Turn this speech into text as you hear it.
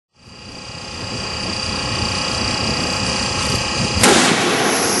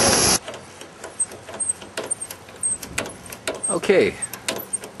Okay,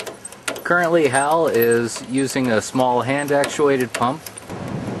 currently Hal is using a small hand-actuated pump.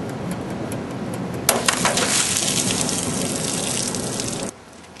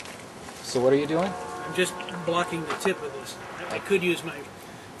 So what are you doing? I'm just blocking the tip of this. I could use my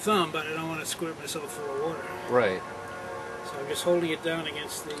thumb, but I don't want to squirt myself full of water. Right. So I'm just holding it down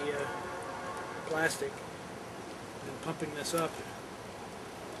against the plastic and pumping this up.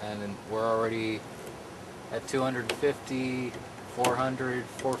 And then we're already at 250, 400,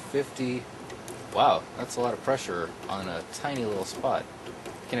 450. Wow, that's a lot of pressure on a tiny little spot.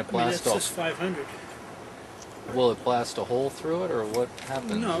 Can it blast that's just 500. Will it blast a hole through it, or what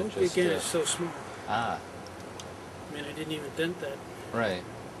happens? No, just, again, it's so small. Ah. I mean, I didn't even dent that. Right.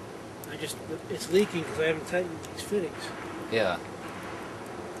 It's leaking because I haven't tightened these fittings. Yeah.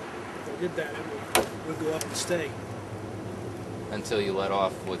 If I did that, it would go up and stay. Until you let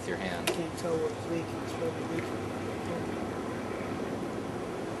off with your hand. I can't tell what it's leaking. It's probably leaking.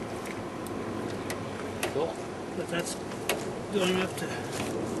 Cool. But that's going up to,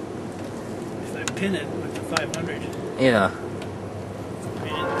 if I pin it with the 500. Yeah. I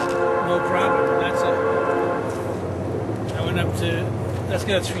mean, no problem. I went up to, that's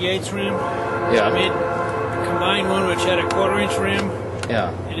got a 3/8 rim. Yeah. I made a combined one which had a 1/4 inch rim.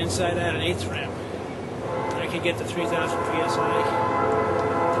 Yeah. And inside that an 1/8 rim. I could get to 3,000 psi.